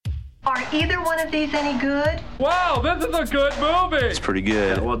either one of these any good? Wow, this is a good movie. It's pretty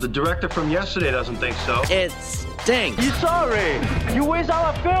good. Yeah, well, the director from yesterday doesn't think so. It stinks. You sorry? You waste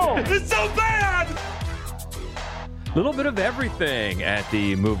our film. It's so bad. A little bit of everything at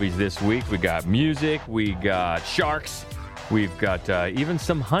the movies this week. We got music, we got sharks, we've got even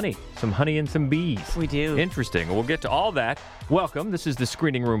some honey and some bees. We do. Interesting. We'll get to all that. Welcome. This is the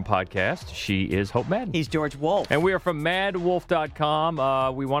Screening Room Podcast. She is Hope Madden. He's George Wolf. And we are from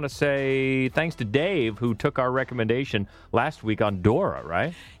madwolf.com. We want to say thanks to Dave, who took our recommendation last week on Dora,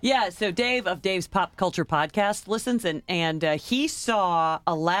 right? Yeah, so Dave of Dave's Pop Culture Podcast listens, and he saw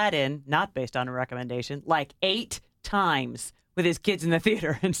Aladdin, not based on a recommendation, like 8 times with his kids in the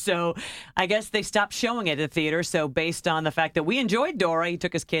theater. And so I guess they stopped showing it at the theater. So based on the fact that we enjoyed Dora, he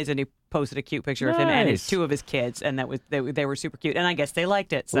took his kids and he posted a cute picture of him and his 2 of his kids. And that was they were super cute. And I guess they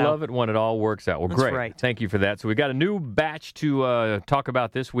liked it. So. Love it when it all works out. Well, That's great. right. Thank you for that. So we got a new batch to talk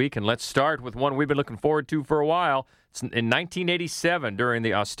about this week. And let's start with one we've been looking forward to for a while. It's in 1987, during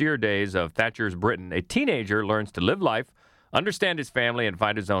the austere days of Thatcher's Britain, a teenager learns to live life, understand his family, and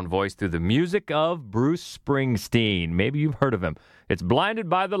find his own voice through the music of Bruce Springsteen. Maybe you've heard of him. It's Blinded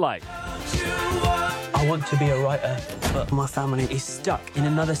by the Light. I want to be a writer, but my family is stuck in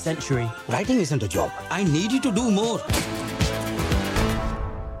another century. Writing isn't a job. I need you to do more.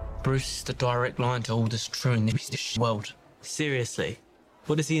 Bruce is the direct line to all that's true in this world. Seriously,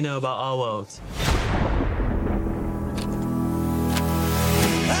 what does he know about our world?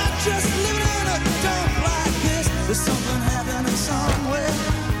 I'm just living in a dump like this. There's something happening somewhere.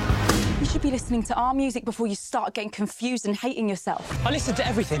 You should be listening to our music before you start getting confused and hating yourself. I listen to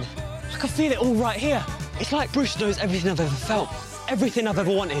everything. I can feel it all right here. It's like Bruce knows everything I've ever felt, everything I've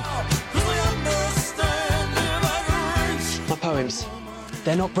ever wanted. My poems,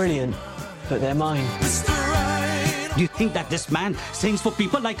 they're not brilliant, but they're mine. Do you think that this man sings for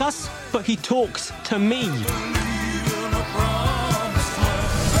people like us? But he talks to me.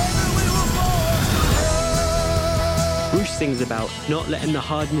 Bruce sings about not letting the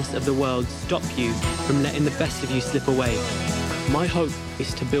hardness of the world stop you from letting the best of you slip away. My hope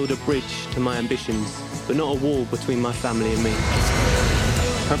is to build a bridge to my ambitions, but not a wall between my family and me.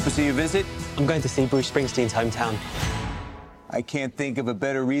 Purpose of your visit? I'm going to see Bruce Springsteen's hometown. I can't think of a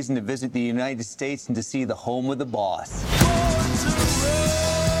better reason to visit the United States than to see the home of the boss.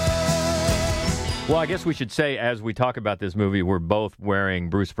 Well, I guess we should say, as we talk about this movie, we're both wearing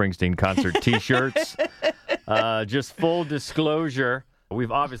Bruce Springsteen concert T-shirts. Just full disclosure,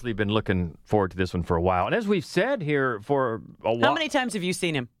 we've obviously been looking forward to this one for a while. And as we've said here for a while... How many times have you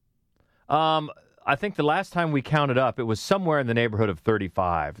seen him? I think the last time we counted up, it was somewhere in the neighborhood of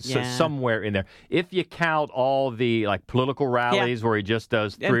 35. Yeah. So somewhere in there. If you count all the political rallies where he just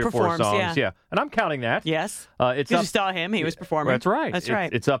does 3 or 4 songs. Yeah. And I'm counting that. Yes. It's Because up, you saw him. He was performing. That's right. That's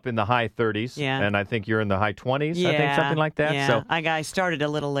right. It's up in the high 30s. Yeah. And I think you're in the high 20s, I think, something like that. Yeah. So I started a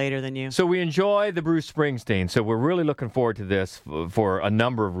little later than you. So we enjoy the Bruce Springsteen. So we're really looking forward to this for a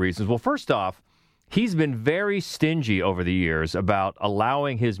number of reasons. Well, first off, he's been very stingy over the years about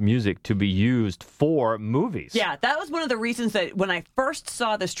allowing his music to be used for movies. Yeah, that was one of the reasons that when I first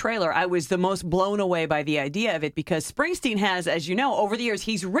saw this trailer, I was the most blown away by the idea of it, because Springsteen has, as you know, over the years,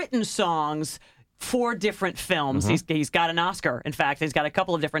 he's written songs for different films. He's got an Oscar. In fact, he's got a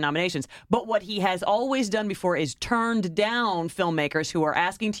couple of different nominations. But what he has always done before is turned down filmmakers who are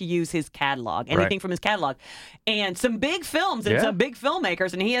asking to use his catalog, anything from his catalog. And some big films and some big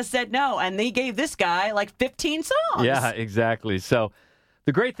filmmakers, and he has said no. And they gave this guy like 15 songs. Yeah, exactly. So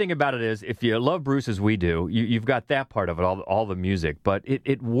the great thing about it is, if you love Bruce as we do, you've got that part of it, all the music. But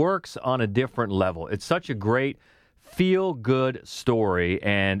it works on a different level. It's such a great feel-good story,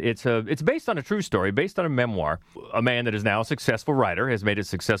 and it's based on a true story, based on a memoir. A man that is now a successful writer, has made a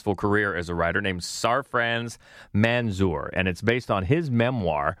successful career as a writer, named Sarfraz Manzoor, and it's based on his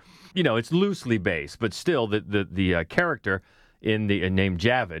memoir. You know, it's loosely based, but still, the character named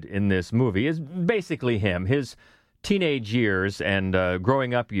Javed in this movie is basically him. His teenage years and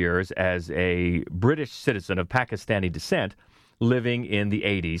growing up years as a British citizen of Pakistani descent, living in the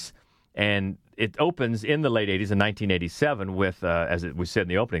 80s. And it opens in the late 80s in 1987 with, as we said in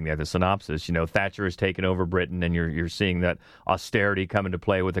the opening there, the synopsis, Thatcher has taken over Britain, and you're seeing that austerity come into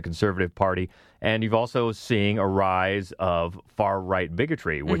play with the Conservative Party. And you've also seeing a rise of far-right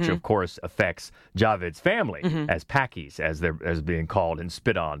bigotry, which, of course, affects Javed's family as Pakis, as being called and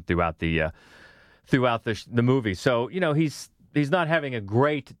spit on throughout the movie. So, he's not having a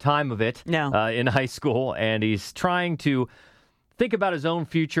great time of it in high school, and he's trying to think about his own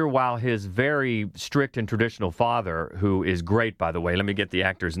future while his very strict and traditional father, who is great, by the way. Let me get the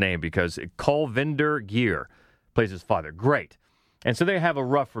actor's name, because Kulvinder Gear plays his father. Great. And so they have a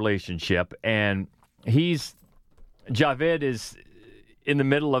rough relationship, and Javed is in the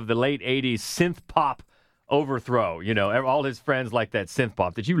middle of the late 80s synth pop overthrow. You know, all his friends like that synth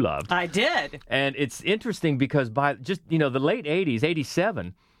pop that you loved. I did. And it's interesting because by just, the late 80s,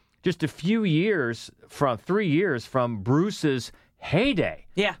 87, just a few years from 3 years from Bruce's heyday.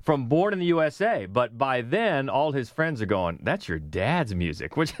 Yeah. From Born in the USA. But by then, all his friends are going, that's your dad's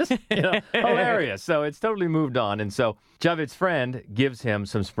music, which is hilarious. So it's totally moved on. And so Javed's friend gives him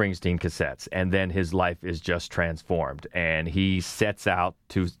some Springsteen cassettes, and then his life is just transformed. And he sets out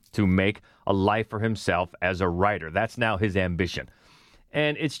to make a life for himself as a writer. That's now his ambition.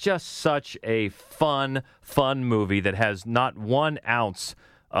 And it's just such a fun movie that has not 1 ounce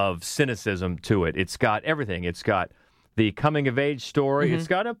of cynicism to it. It's got everything. It's got the coming-of-age story. Mm-hmm. It's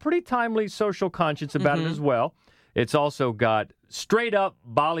got a pretty timely social conscience about it as well. It's also got straight-up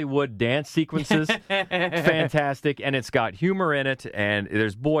Bollywood dance sequences. Fantastic. And it's got humor in it. And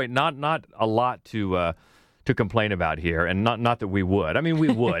there's, not a lot to complain about here, and not that we would. I mean, we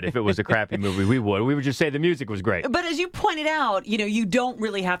would. If it was a crappy movie, we would. We would just say the music was great. But as you pointed out, you don't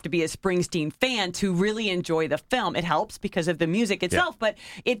really have to be a Springsteen fan to really enjoy the film. It helps because of the music itself, but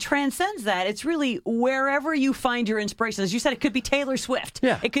it transcends that. It's really wherever you find your inspiration. As you said, it could be Taylor Swift.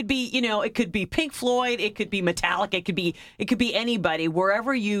 Yeah. It could be, it could be Pink Floyd. It could be Metallica. It could be anybody.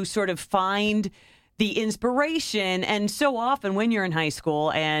 Wherever you sort of find the inspiration. And so often when you're in high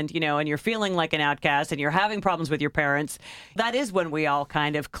school and you're feeling like an outcast and you're having problems with your parents, that is when we all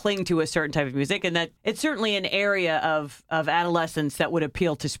kind of cling to a certain type of music. And that it's certainly an area of adolescence that would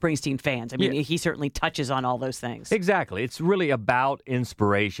appeal to Springsteen fans. I mean, he certainly touches on all those things. Exactly. It's really about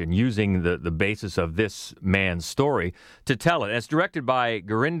inspiration, using the basis of this man's story to tell it. It's directed by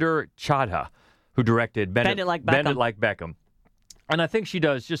Gurinder Chadha, who directed Bend It Like Beckham. And I think she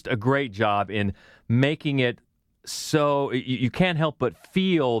does just a great job in making it so you can't help but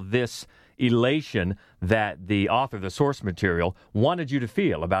feel this elation that the author, the source material, wanted you to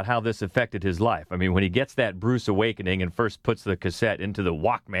feel about how this affected his life. I mean, when he gets that Bruce awakening and first puts the cassette into the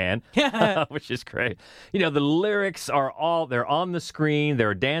Walkman, which is great. The lyrics they're on the screen,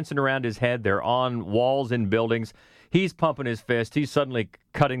 they're dancing around his head, they're on walls in buildings. He's pumping his fist. He's suddenly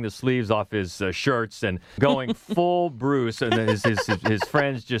cutting the sleeves off his shirts and going full Bruce. And his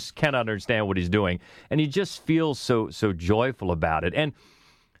friends just cannot understand what he's doing. And he just feels so joyful about it. And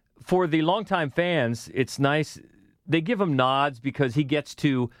for the longtime fans, it's nice. They give him nods because he gets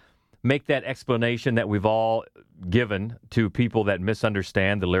to make that explanation that we've all given to people that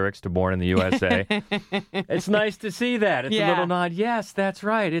misunderstand the lyrics to Born in the USA. It's nice to see that. It's a little nod. Yes, that's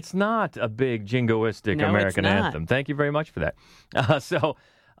right. It's not a big jingoistic American anthem. Thank you very much for that.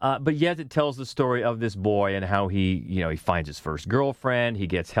 But yet it tells the story of this boy and how he finds his first girlfriend. He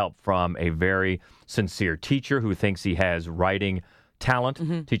gets help from a very sincere teacher who thinks he has writing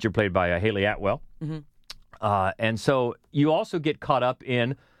talent. Teacher played by Haley Atwell. And so you also get caught up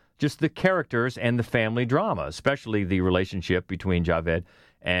in just the characters and the family drama, especially the relationship between Javed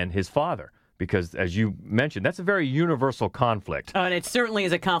and his father. Because, as you mentioned, that's a very universal conflict. And it certainly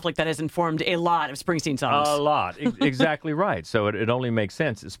is a conflict that has informed a lot of Springsteen songs. A lot. Exactly right. So it only makes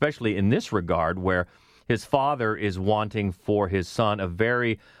sense, especially in this regard, where his father is wanting for his son a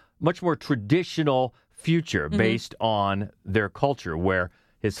very much more traditional future based on their culture, where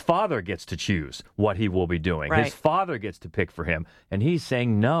his father gets to choose what he will be doing. Right. His father gets to pick for him. And he's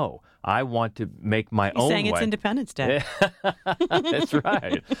saying, no, I want to make my own way. He's saying it's Independence Day. That's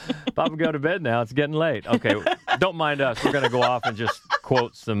right. Papa, go to bed now. It's getting late. Okay, don't mind us. We're going to go off and just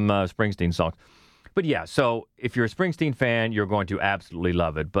quote some Springsteen songs. But yeah, so if you're a Springsteen fan, you're going to absolutely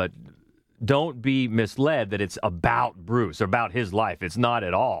love it. But don't be misled that it's about Bruce or about his life. It's not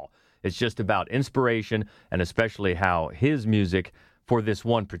at all. It's just about inspiration, and especially how his music for this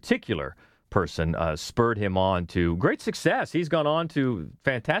one particular person spurred him on to great success. He's gone on to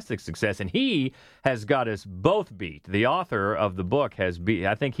fantastic success, and he has got us both beat. The author of the book has beat.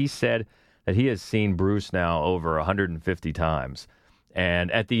 I think he said that he has seen Bruce now over 150 times. And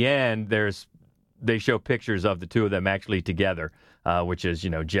at the end, they show pictures of the two of them actually together, which is,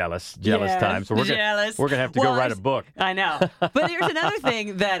 jealous time. So we're going to have to go write a book. I know. But here's another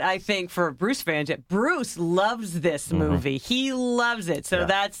thing that I think for Bruce fans, Bruce loves this movie. He loves it. So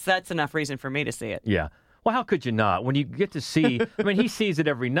that's enough reason for me to see it. Yeah. Well, how could you not? When you get to see, he sees it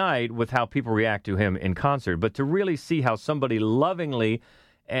every night with how people react to him in concert, but to really see how somebody lovingly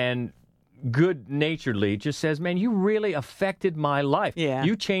and good-naturedly just says, man, you really affected my life. Yeah.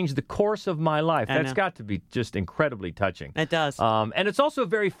 You changed the course of my life. I That's know. got to be just incredibly touching. It does. And it's also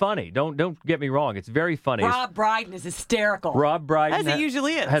very funny. Don't get me wrong. It's very funny. Rob Brydon is hysterical. Rob Brydon As he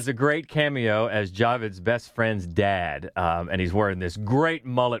usually is. has a great cameo as Javed's best friend's dad, and he's wearing this great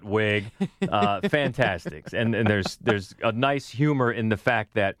mullet wig. Fantastic. And there's a nice humor in the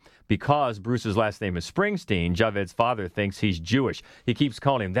fact that because Bruce's last name is Springsteen, Javed's father thinks he's Jewish. He keeps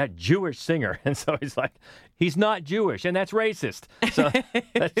calling him that Jewish singer. And so he's like, he's not Jewish, and that's racist. So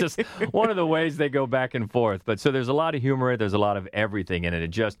that's just one of the ways they go back and forth. But so there's a lot of humor. There's a lot of everything in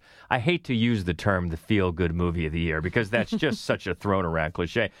it. I hate to use the term the feel-good movie of the year because that's just such a thrown-around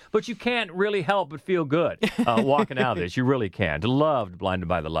cliche. But you can't really help but feel good walking out of this. You really can. Loved Blinded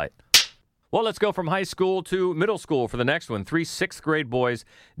by the Light. Well, let's go from high school to middle school for the next one. 3 sixth-grade boys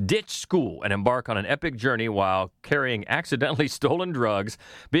ditch school and embark on an epic journey while carrying accidentally stolen drugs,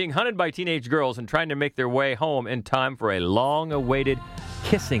 being hunted by teenage girls, and trying to make their way home in time for a long-awaited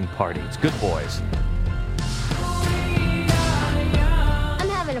kissing party. It's Good Boys. I'm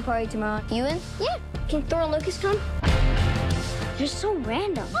having a party tomorrow. You in? Yeah. Can Thor and Lucas come? They're so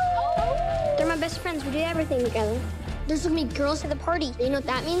random. They're my best friends. We do everything together. There's gonna be girls at the party. You know what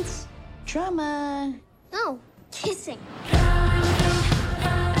that means? Drama. No, kissing.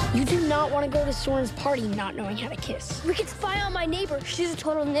 You do not want to go to Soren's party not knowing how to kiss. We could spy on my neighbor. She's a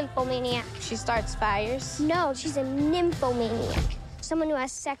total nymphomaniac. She starts fires. No, she's a nymphomaniac. Someone who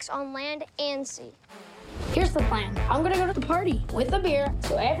has sex on land and sea. Here's the plan. I'm gonna go to the party with a beer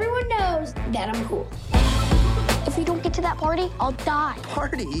so everyone knows that I'm cool. If we don't get to that party, I'll die.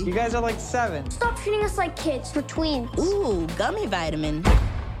 Party? You guys are like 7. Stop treating us like kids. We're tweens. Ooh, gummy vitamin.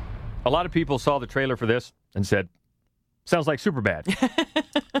 A lot of people saw the trailer for this and said, sounds like Superbad.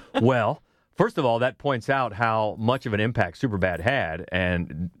 Well, first of all, that points out how much of an impact Superbad had.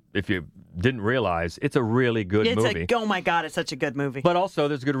 And if you didn't realize, it's a really good movie. Oh, my God, it's such a good movie. But also,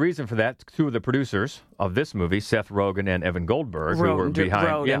 there's a good reason for that. 2 of the producers of this movie, Seth Rogen and Evan Goldberg, who were behind.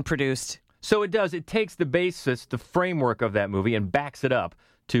 Wrote and produced. So it takes the basis, the framework of that movie, and backs it up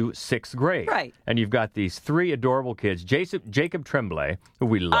to 6th grade. Right. And you've got these 3 adorable kids. Jacob Tremblay, who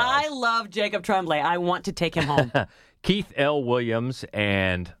we love. I love Jacob Tremblay. I want to take him home. Keith L. Williams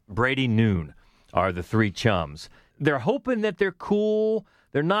and Brady Noon are the 3 chums. They're hoping that they're cool.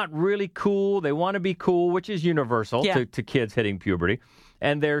 They're not really cool. They want to be cool, which is universal to kids hitting puberty.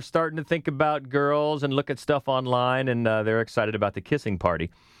 And they're starting to think about girls and look at stuff online, and they're excited about the kissing party.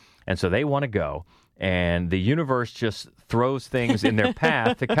 And so they want to go. And the universe just throws things in their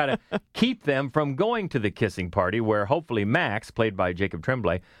path to kind of keep them from going to the kissing party, where hopefully Max, played by Jacob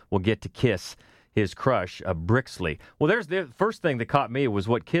Tremblay, will get to kiss his crush, Brixley. Well, there's the first thing that caught me was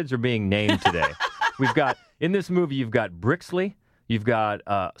what kids are being named today. In this movie, you've got Brixley, you've got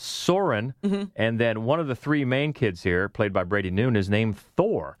Soren, and then one of the 3 main kids here, played by Brady Noon, is named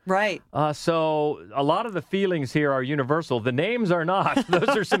Thor. Right. So a lot of the feelings here are universal. The names are not. Those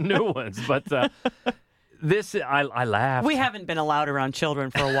are some new ones. But this, I laughed. We haven't been allowed around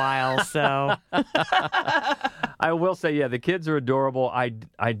children for a while, so. I will say, the kids are adorable.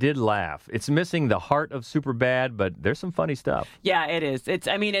 I did laugh. It's missing the heart of Superbad, but there's some funny stuff. Yeah, it is. It's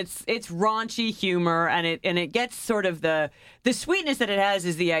raunchy humor, and it gets sort of the sweetness that it has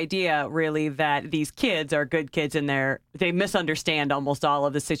is the idea, really, that these kids are good kids, and they misunderstand almost all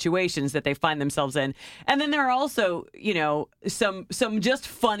of the situations that they find themselves in. And then there are also, some just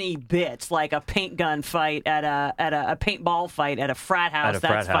funny bits, like a paint gun fight at a paintball fight at a frat house.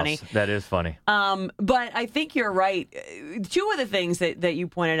 That's funny. That is funny. But I think you're right. 2 of the things that you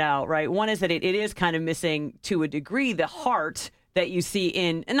pointed out, right? One is that it is kind of missing, to a degree, the heart that you see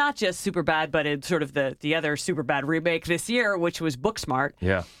in not just Superbad, but in sort of the other Superbad remake this year, which was Booksmart.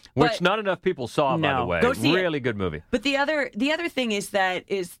 Yeah. Which not enough people saw, by the way. Go see really good movie. But the other thing is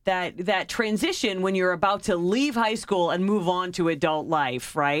that transition when you're about to leave high school and move on to adult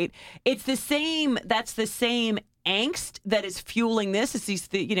life, right? It's the same. That's the same angst that is fueling this. It's these,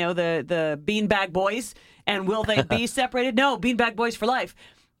 the Beanbag Boys, and will they be separated? No, Beanbag Boys for life.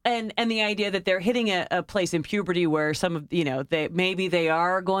 And the idea that they're hitting a place in puberty where some of they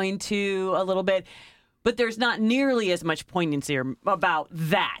are going to a little bit. But there's not nearly as much poignancy about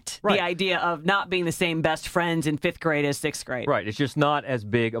that. Right. The idea of not being the same best friends in 5th grade as 6th grade. Right. It's just not as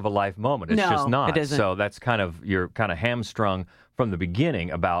big of a life moment. It's just not. It isn't. So that's you're kind of hamstrung from the beginning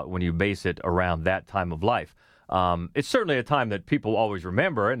about when you base it around that time of life. It's certainly a time that people always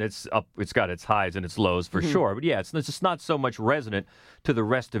remember, and it's got its highs and its lows for sure. But it's just not so much resonant to the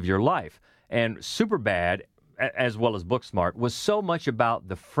rest of your life. And Superbad as well as Booksmart, was so much about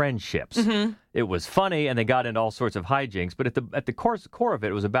the friendships. It was funny, and they got into all sorts of hijinks, but at the core of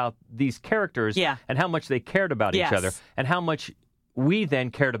it was about these characters and how much they cared about each other, and how much we then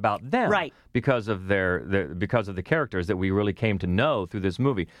cared about them because of because of the characters that we really came to know through this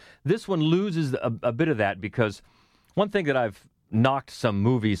movie. This one loses a bit of that, because one thing that I've knocked some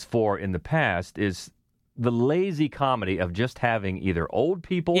movies for in the past is the lazy comedy of just having either old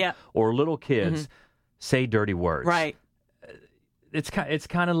people or little kids say dirty words. Right. It's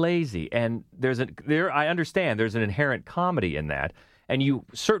kind of lazy, and I understand there's an inherent comedy in that, and you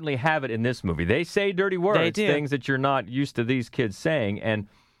certainly have it in this movie. They say dirty words, things that you're not used to these kids saying, and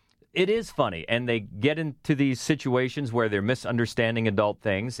it is funny, and they get into these situations where they're misunderstanding adult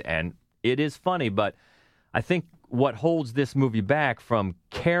things, and it is funny, but I think what holds this movie back from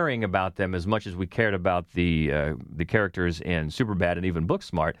caring about them as much as we cared about the characters in Superbad and even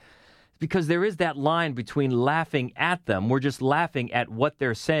Booksmart, because there is that line between laughing at them, we're just laughing at what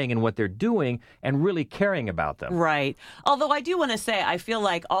they're saying and what they're doing, and really caring about them. Right. Although I do want to say, I feel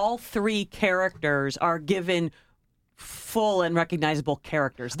like all three characters are given full and recognizable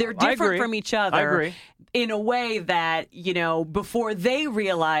characters. They're different from each other. I agree. In a way that, before they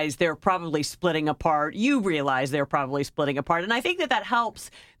realize they're probably splitting apart, you realize they're probably splitting apart. And I think that helps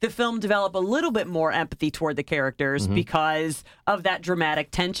the film develop a little bit more empathy toward the characters because of that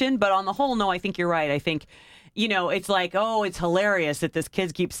dramatic tension. But on the whole, no, I think you're right. I think, it's like, oh, it's hilarious that this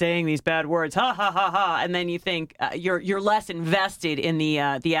kid keeps saying these bad words, ha, ha, ha, ha. And then you think you're less invested in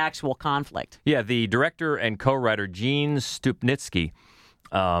the actual conflict. Yeah, the director and co-writer, Gene Stupnitsky,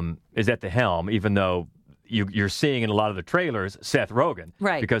 is at the helm, even though you're seeing in a lot of the trailers Seth Rogen.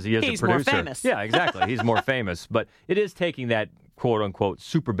 Right. Because he is He's a producer. More famous. Yeah, exactly. He's more famous. But it is taking that quote-unquote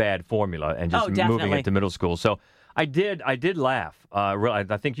Superbad formula and just moving it to middle school. So I did laugh.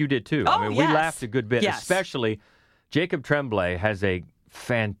 I think you did too. Oh, we laughed a good bit, especially Jacob Tremblay has a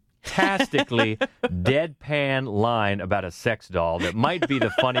fantastically deadpan line about a sex doll that might be the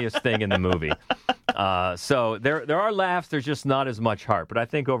funniest thing in the movie. So there are laughs. There's just not as much heart. But I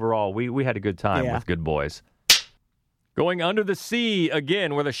think overall we had a good time with Good Boys. Going under the sea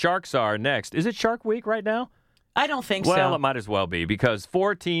again, where the sharks are next. Is it Shark Week right now? I don't think so. Well, it might as well be, because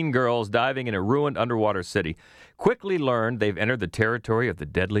 14 girls diving in a ruined underwater city quickly learned they've entered the territory of the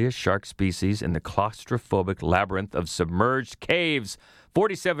deadliest shark species in the claustrophobic labyrinth of submerged caves,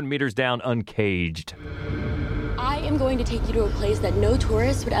 47 meters down, Uncaged. I am going to take you to a place that no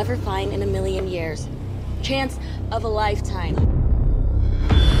tourist would ever find in a million years. Chance of a lifetime.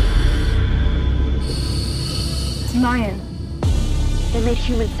 It's Mayan. They made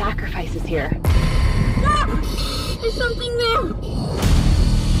human sacrifices here. There's something there!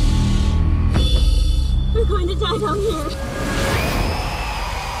 We're going to die down here.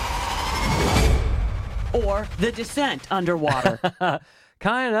 Or The Descent underwater.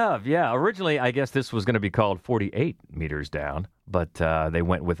 Kind of, yeah. Originally, I guess this was going to be called 48 meters down, but they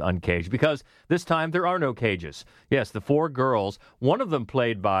went with Uncaged because this time there are no cages. Yes, the 4 girls, one of them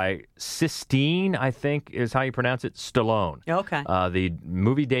played by Sistine, I think is how you pronounce it, Stallone. Okay. The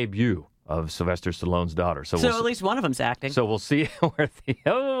movie debut of Sylvester Stallone's daughter. So at least one of them's acting. So we'll see where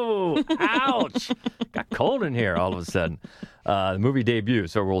ouch! Got cold in here all of a sudden. The movie debut,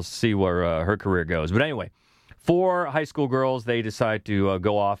 so we'll see where her career goes. But anyway, 4 high school girls, they decide to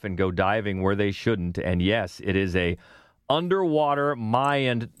go off and go diving where they shouldn't. And yes, it is a underwater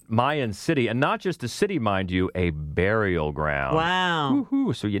Mayan city. And not just a city, mind you, a burial ground. Wow.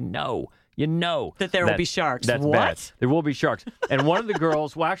 Woo-hoo. So you know that there will be sharks. That's what? Bad. There will be sharks. And one of the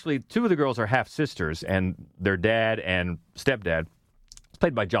girls, well, actually, 2 of the girls are half sisters, and their dad and stepdad,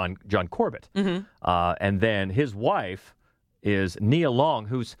 played by John Corbett. And then his wife is Nia Long,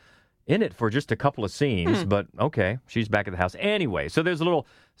 who's in it for just a couple of scenes, but okay, she's back at the house. Anyway, so there's a little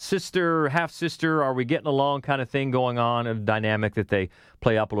sister, half-sister, are we getting along kind of thing going on, a dynamic that they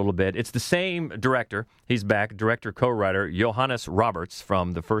play up a little bit. It's the same director. He's back, director, co-writer, Johannes Roberts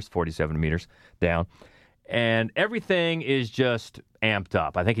from the first 47 meters down. And everything is just amped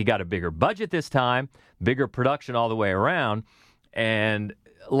up. I think he got a bigger budget this time, bigger production all the way around, and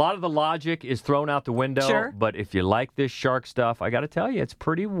a lot of the logic is thrown out the window, sure. But if you like this shark stuff, I got to tell you, it's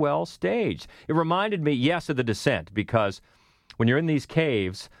pretty well staged. It reminded me, yes, of The Descent, because when you're in these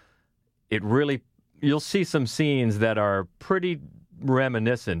caves, you'll see some scenes that are pretty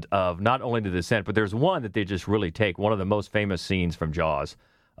reminiscent of not only The Descent, but there's one that they just really take, one of the most famous scenes from Jaws,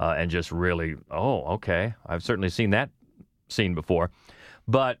 and just really, oh, okay, I've certainly seen that scene before.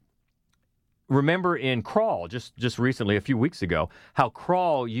 But remember in Crawl, just recently, a few weeks ago, how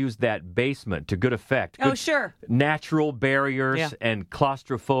Crawl used that basement to good effect. Oh, sure. Natural barriers and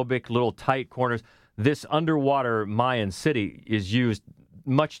claustrophobic little tight corners. this underwater Mayan city is used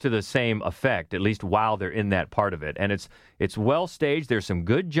much to the same effect, at least while they're in that part of it. And it's well staged. There's some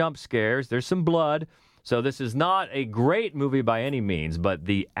good jump scares. There's some blood. So this is not a great movie by any means, but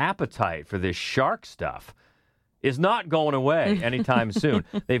the appetite for this shark stuff is not going away anytime soon.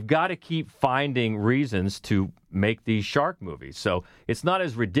 They've got to keep finding reasons to make these shark movies. So it's not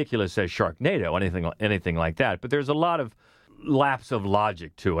as ridiculous as Sharknado, anything like that, but there's a lot of lapse of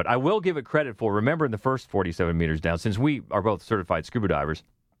logic to it. I will give it credit for, remember in the first 47 Meters Down, since we are both certified scuba divers,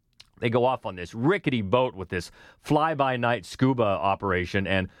 they go off on this rickety boat with this fly-by-night scuba operation,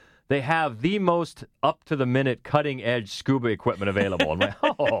 and they have the most up-to-the-minute cutting-edge scuba equipment available. I'm like,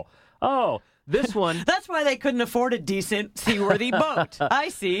 oh, this one... That's why they couldn't afford a decent seaworthy boat. I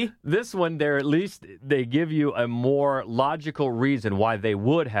see. This one, they give you a more logical reason why they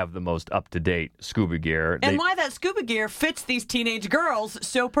would have the most up-to-date scuba gear. And why that scuba gear fits these teenage girls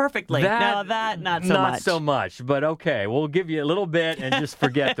so perfectly. Not so much. Not so much, but okay. We'll give you a little bit and just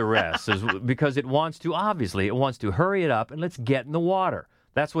forget the rest. Because it wants to hurry it up and let's get in the water.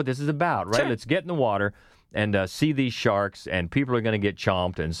 That's what this is about, right? Sure. Let's get in the water and see these sharks, and people are going to get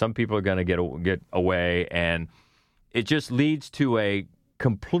chomped, and some people are going to get away, and it just leads to a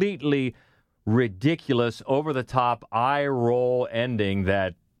completely ridiculous, over-the-top, eye-roll ending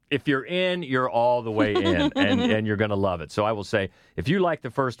that if you're in, you're all the way in, and you're going to love it. So I will say, if you like the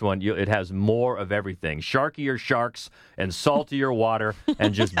first one, it has more of everything. Sharkier sharks and saltier water,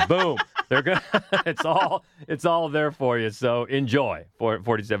 and just boom. It's all there for you, so enjoy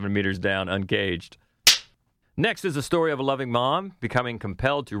 47 Meters Down, Uncaged. Next is the story of a loving mom becoming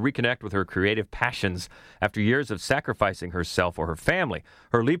compelled to reconnect with her creative passions after years of sacrificing herself for her family.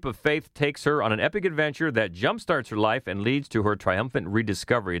 Her leap of faith takes her on an epic adventure that jumpstarts her life and leads to her triumphant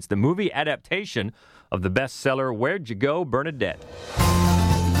rediscovery. It's the movie adaptation of the bestseller Where'd You Go, Bernadette?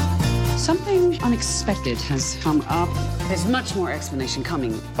 Something unexpected has come up. There's much more explanation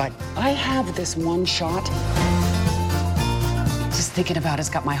coming, but I have this one shot. Just thinking about it's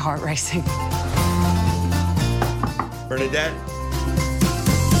got my heart racing. Bernadette?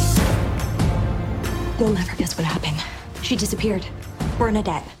 You'll never guess what happened. She disappeared.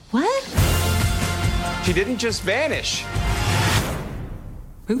 Bernadette. What? She didn't just vanish.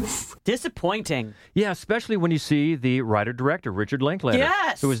 Oof. Disappointing. Yeah, especially when you see the writer-director, Richard Linklater.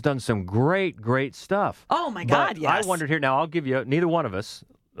 Yes. Who has done some great stuff. Oh, my God, yes. I wondered here, now I'll give you, neither one of us,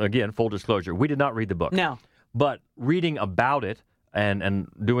 again, full disclosure, we did not read the book. No. But reading about it and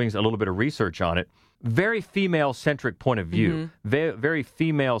doing a little bit of research on it, very female-centric point of view, very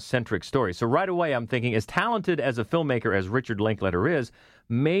female-centric story. So right away I'm thinking, as talented as a filmmaker as Richard Linklater is,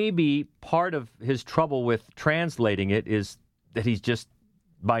 maybe part of his trouble with translating it is that he's just,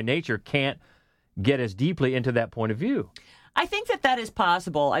 by nature, can't get as deeply into that point of view. I think that is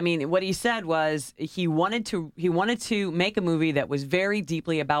possible. I mean, what he said was he wanted to make a movie that was very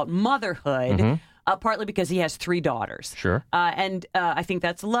deeply about motherhood, partly because he has 3 daughters. Sure. And I think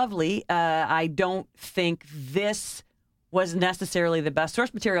that's lovely. I don't think this was necessarily the best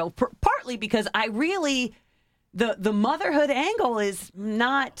source material, partly because the motherhood angle is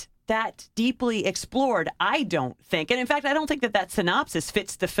not that deeply explored, I don't think. And in fact, I don't think that synopsis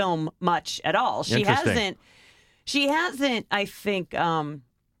fits the film much at all. She hasn't, I think,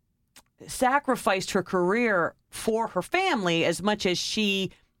 sacrificed her career for her family as much as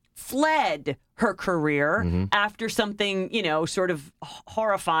she fled her career after something, sort of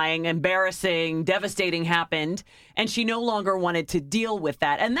horrifying, embarrassing, devastating happened, and she no longer wanted to deal with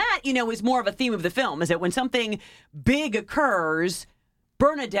that. And that, is more of a theme of the film, is that when something big occurs,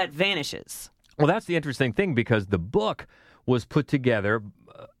 Bernadette vanishes. Well, that's the interesting thing, because the book was put together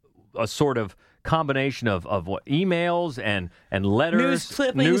a sort of combination of what, emails and letters,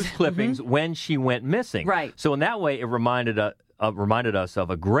 news clippings when she went missing. Right. So in that way, it reminded us of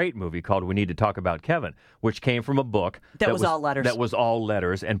a great movie called We Need to Talk About Kevin, which came from a book that was all letters. That was all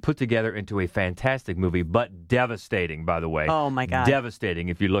letters and put together into a fantastic movie, but devastating, by the way. Oh, my God. Devastating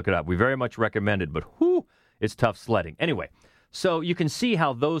if you look it up. We very much recommend it, but it's tough sledding. Anyway, so you can see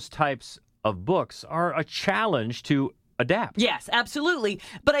how those types of books are a challenge to adapt. Yes, absolutely.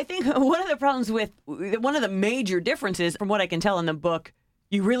 But I think one of the major differences, from what I can tell in the book,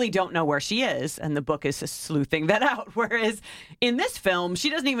 you really don't know where she is, and the book is sleuthing that out. Whereas in this film, she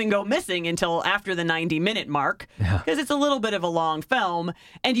doesn't even go missing until after the 90-minute mark, because it's a little bit of a long film,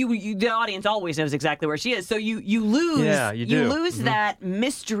 and the audience always knows exactly where she is. So you lose that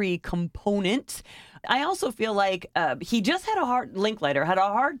mystery component. I also feel like Linklater had a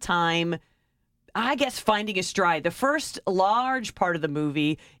hard time, I guess, finding his stride. The first large part of the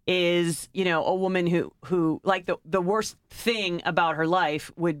movie is, a woman who like the worst thing about her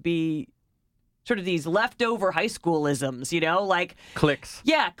life would be sort of these leftover high schoolisms, like Cliques.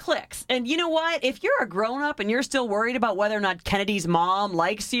 Yeah, cliques. And you know what? If you're a grown-up and you're still worried about whether or not Kennedy's mom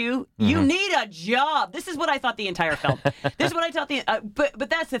likes you, you need a job. This is what I thought the entire film. This is what I thought but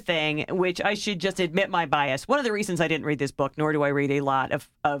that's the thing, which I should just admit my bias. One of the reasons I didn't read this book, nor do I read a lot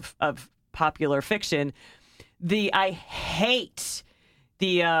of popular fiction, I hate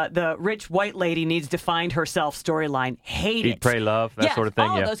the rich white lady needs to find herself storyline. Hate it. Eat, pray, love, that sort of thing.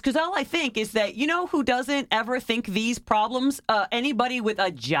 All of those. Because all I think is that, who doesn't ever think these problems? Anybody with a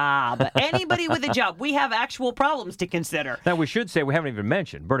job. Anybody with a job. We have actual problems to consider. Now, we should say, we haven't even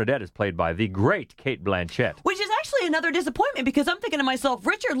mentioned, Bernadette is played by the great Cate Blanchett. Which is actually another disappointment, because I'm thinking to myself,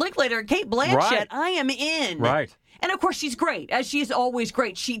 Richard Linklater and Cate Blanchett, Right. I am in. Right. And, of course, she's great, as she is always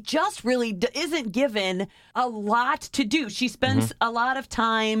great. She just really isn't given a lot to do. She spends a lot of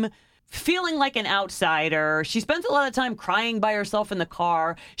time feeling like an outsider. She spends a lot of time crying by herself in the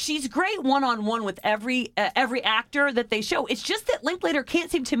car. She's great one-on-one with every actor that they show. It's just that Linklater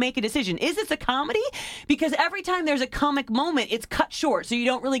can't seem to make a decision. Is this a comedy? Because every time there's a comic moment, it's cut short, so you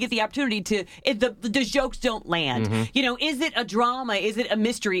don't really get the opportunity to... The jokes don't land. Is it a drama? Is it a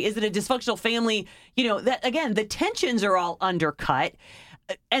mystery? Is it a dysfunctional family? That again, the tensions are all undercut.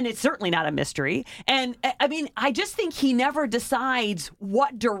 And it's certainly not a mystery. And I mean, I just think he never decides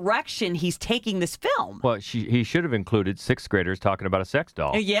what direction he's taking this film. Well, he should have included sixth graders talking about a sex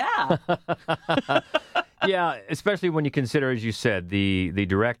doll. Yeah. Yeah, especially when you consider, as you said, the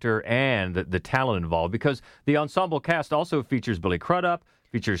director and the talent involved, because the ensemble cast also features Billy Crudup,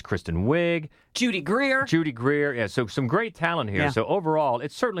 features Kristen Wiig. Judy Greer. Yeah, so some great talent here. Yeah. So overall,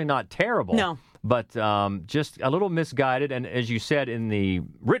 it's certainly not terrible. No. But just a little misguided. And as you said in the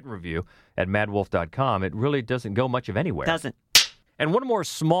written review at madwolf.com, it really doesn't go much of anywhere. Doesn't. And one more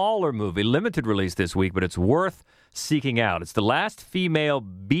smaller movie, limited release this week, but it's worth seeking out. It's the last female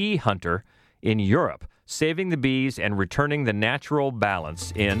bee hunter in Europe, saving the bees and returning the natural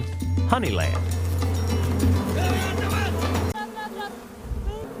balance in Honeyland.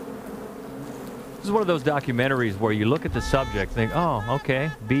 This is one of those documentaries where you look at the subject, think, oh, okay,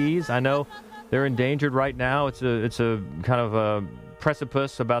 bees, I know they're endangered right now. It's a kind of a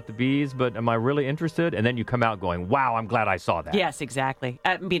precipice about the bees, but am I really interested? And then you come out going, wow, I'm glad I saw that. Yes, exactly.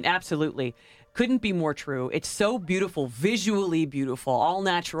 I mean, absolutely. Couldn't be more true. It's so beautiful, visually beautiful, all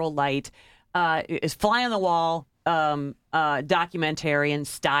natural light. It's fly on the wall documentarian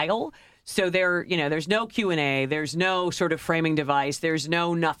style. So there's no Q&A, there's no sort of framing device, there's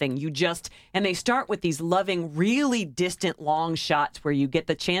no nothing. And they start with these loving, really distant long shots where you get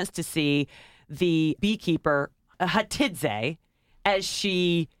the chance to see the beekeeper, Hatidze, as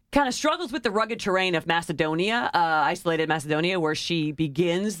she kind of struggles with the rugged terrain of Macedonia, isolated Macedonia, where she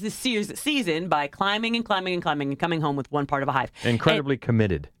begins the season by climbing and climbing and climbing and coming home with one part of a hive. Incredibly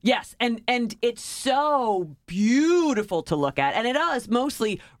committed. Yes, and it's so beautiful to look at. And it is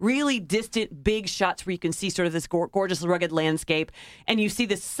mostly really distant, big shots where you can see sort of this gorgeous, rugged landscape. And you see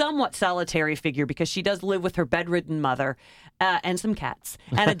this somewhat solitary figure because she does live with her bedridden mother and some cats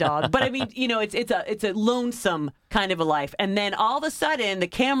and a dog. But I mean, it's a lonesome kind of a life. And then all of a sudden, the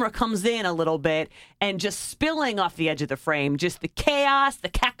camera comes in a little bit and just spilling off the edge of the frame, just the chaos, the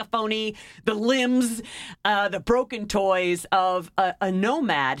cacophony, the limbs, the broken toys of a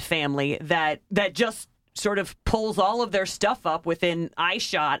nomad family that just sort of pulls all of their stuff up within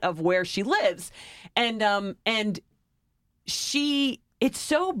eyeshot of where she lives. And it's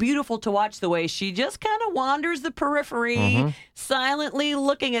so beautiful to watch the way she just kind of wanders the periphery, silently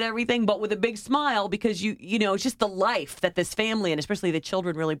looking at everything, but with a big smile, because it's just the life that this family and especially the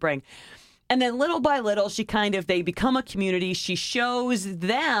children really bring. And then little by little, they become a community. She shows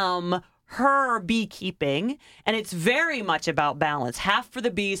them her beekeeping, and it's very much about balance. Half for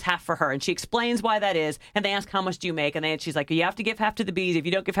the bees, half for her. And she explains why that is. And they ask, how much do you make? And she's like, you have to give half to the bees. If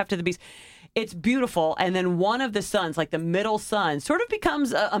you don't give half to the bees, it's beautiful. And then one of the sons, like the middle son, sort of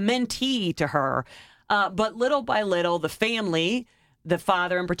becomes a mentee to her. But little by little, the family, the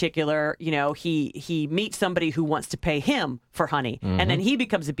father in particular, he meets somebody who wants to pay him for honey. And then he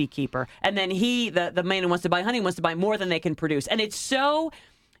becomes a beekeeper. And then the man who wants to buy honey wants to buy more than they can produce. And it's so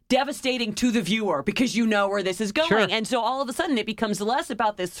devastating to the viewer because you know where this is going. Sure. And so all of a sudden it becomes less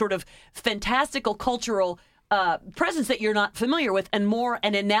about this sort of fantastical cultural presence that you're not familiar with and more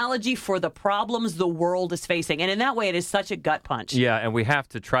an analogy for the problems the world is facing. And in that way, it is such a gut punch. Yeah, and we have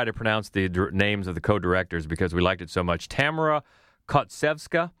to try to pronounce the names of the co-directors because we liked it so much. Tamara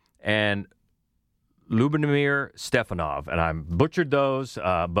Kotsevska and Lubomir Stefanov, and I butchered those,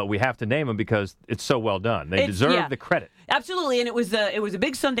 but we have to name them because it's so well done. They deserve the credit. Absolutely, and it was a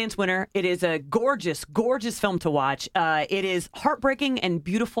big Sundance winner. It is a gorgeous, gorgeous film to watch. It is heartbreaking and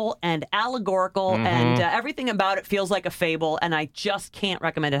beautiful and allegorical, and everything about it feels like a fable, and I just can't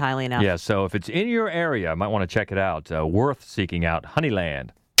recommend it highly enough. Yeah, so if it's in your area, I might want to check it out. Worth seeking out.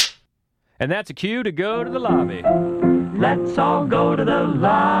 Honeyland. And that's a cue to go to the lobby. Let's all go to the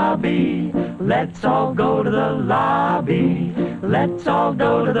lobby. Let's all go to the lobby. Let's all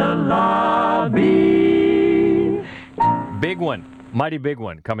go to the lobby. Big one. Mighty big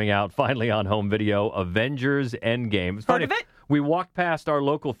one coming out finally on home video. Avengers Endgame. It's funny. Heard of it? We walked past our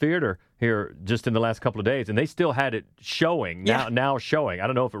local theater here just in the last couple of days, and they still had it showing, now showing. I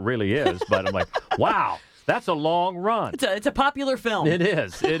don't know if it really is, but I'm like, wow. That's a long run. It's a popular film. It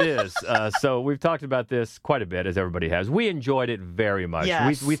is. It is. So we've talked about this quite a bit, as everybody has. We enjoyed it very much.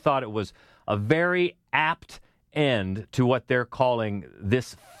 Yes. We thought it was a very apt end to what they're calling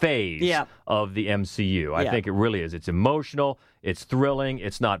this phase of the MCU. I think it really is. It's emotional. It's thrilling.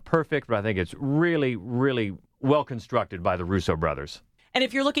 It's not perfect, but I think it's really, really well constructed by the Russo brothers. And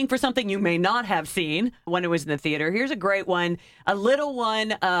if you're looking for something you may not have seen when it was in the theater, here's a great one. A little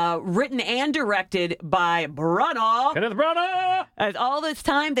one written and directed by Branagh. Kenneth Branagh! All this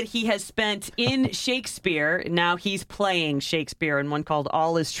time that he has spent in Shakespeare, now he's playing Shakespeare in one called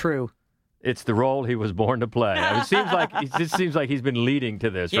All Is True. It's the role he was born to play. I mean, it just seems like he's been leading to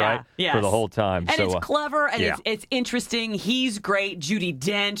this, right? Yes. For the whole time. And it's clever, and it's interesting. He's great. Judi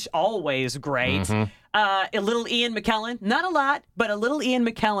Dench, always great. A little Ian McKellen. Not a lot, but a little Ian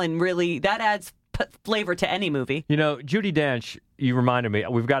McKellen, really, that adds flavor to any movie. You know, Judi Dench, you reminded me,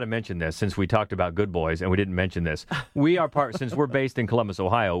 we've got to mention this since we talked about Good Boys, and we didn't mention this. We are since we're based in Columbus,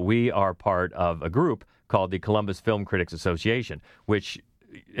 Ohio, we are part of a group called the Columbus Film Critics Association, which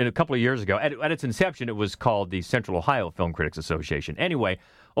a couple of years ago, at its inception, it was called the Central Ohio Film Critics Association. Anyway,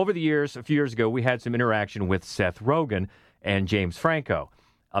 over the years, a few years ago, we had some interaction with Seth Rogen and James Franco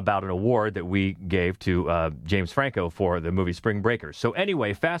about an award that we gave to James Franco for the movie Spring Breakers. So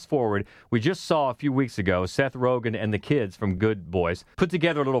anyway, fast forward, we just saw a few weeks ago Seth Rogen and the kids from Good Boys put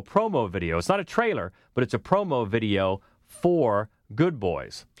together a little promo video. It's not a trailer, but it's a promo video for Good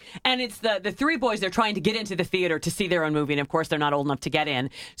Boys. And it's the three boys, they're trying to get into the theater to see their own movie, and of course they're not old enough to get in.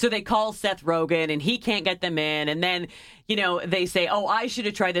 So they call Seth Rogen, and he can't get them in, and then, they say, oh, I should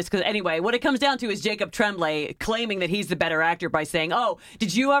have tried this, because anyway, what it comes down to is Jacob Tremblay claiming that he's the better actor by saying, oh,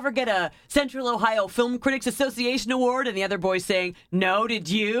 did you ever get a Central Ohio Film Critics Association award? And the other boy saying, no, did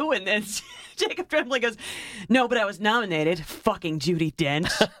you? And then Jacob Tremblay goes, no, but I was nominated. Fucking Judi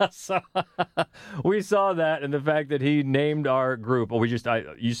Dench. So, we saw that, and the fact that he named our group. Well, you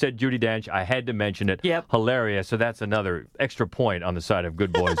said Judi Dench. I had to mention it. Yep. Hilarious. So that's another extra point on the side of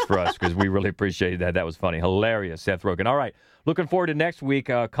Good Boys for us, because we really appreciated that. That was funny. Hilarious, Seth Rogen. All right. Looking forward to next week.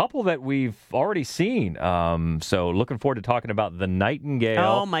 A couple that we've already seen. So looking forward to talking about The Nightingale.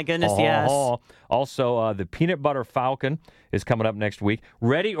 Oh, my goodness, yes. Also, The Peanut Butter Falcon is coming up next week.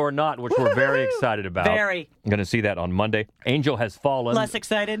 Ready or Not, which we're very excited about. Very. I'm going to see that on Monday. Angel Has Fallen. Less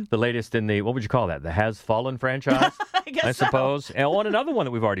excited. The latest in the, what would you call that? The Has Fallen franchise? I suppose. So. And another one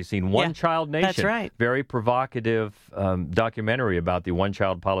that we've already seen, One Child Nation. That's right. Very provocative documentary about the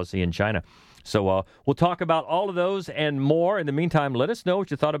one-child policy in China. So we'll talk about all of those and more. In the meantime, let us know what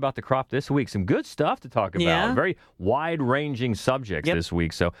you thought about the crop this week. Some good stuff to talk about. Yeah. Very wide-ranging subjects this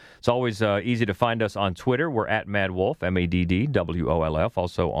week. So it's always easy to find us on Twitter. We're at MaddWolf, MaddWolf.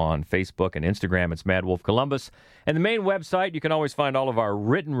 Also on Facebook and Instagram, it's MaddWolf Columbus. And the main website, you can always find all of our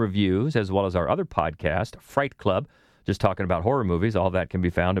written reviews as well as our other podcast, Fright Club. Just talking about horror movies. All that can be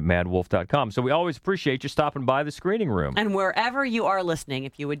found at maddwolf.com. So we always appreciate you stopping by the screening room. And wherever you are listening,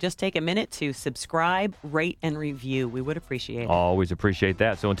 if you would just take a minute to subscribe, rate, and review, we would appreciate it. Always appreciate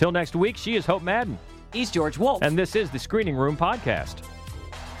that. So until next week, she is Hope Madden. He's George Wolf. And this is the Screening Room Podcast.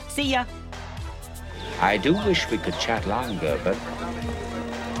 See ya. I do wish we could chat longer, but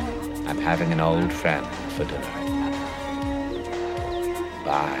I'm having an old friend for dinner.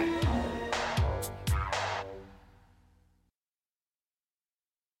 Bye.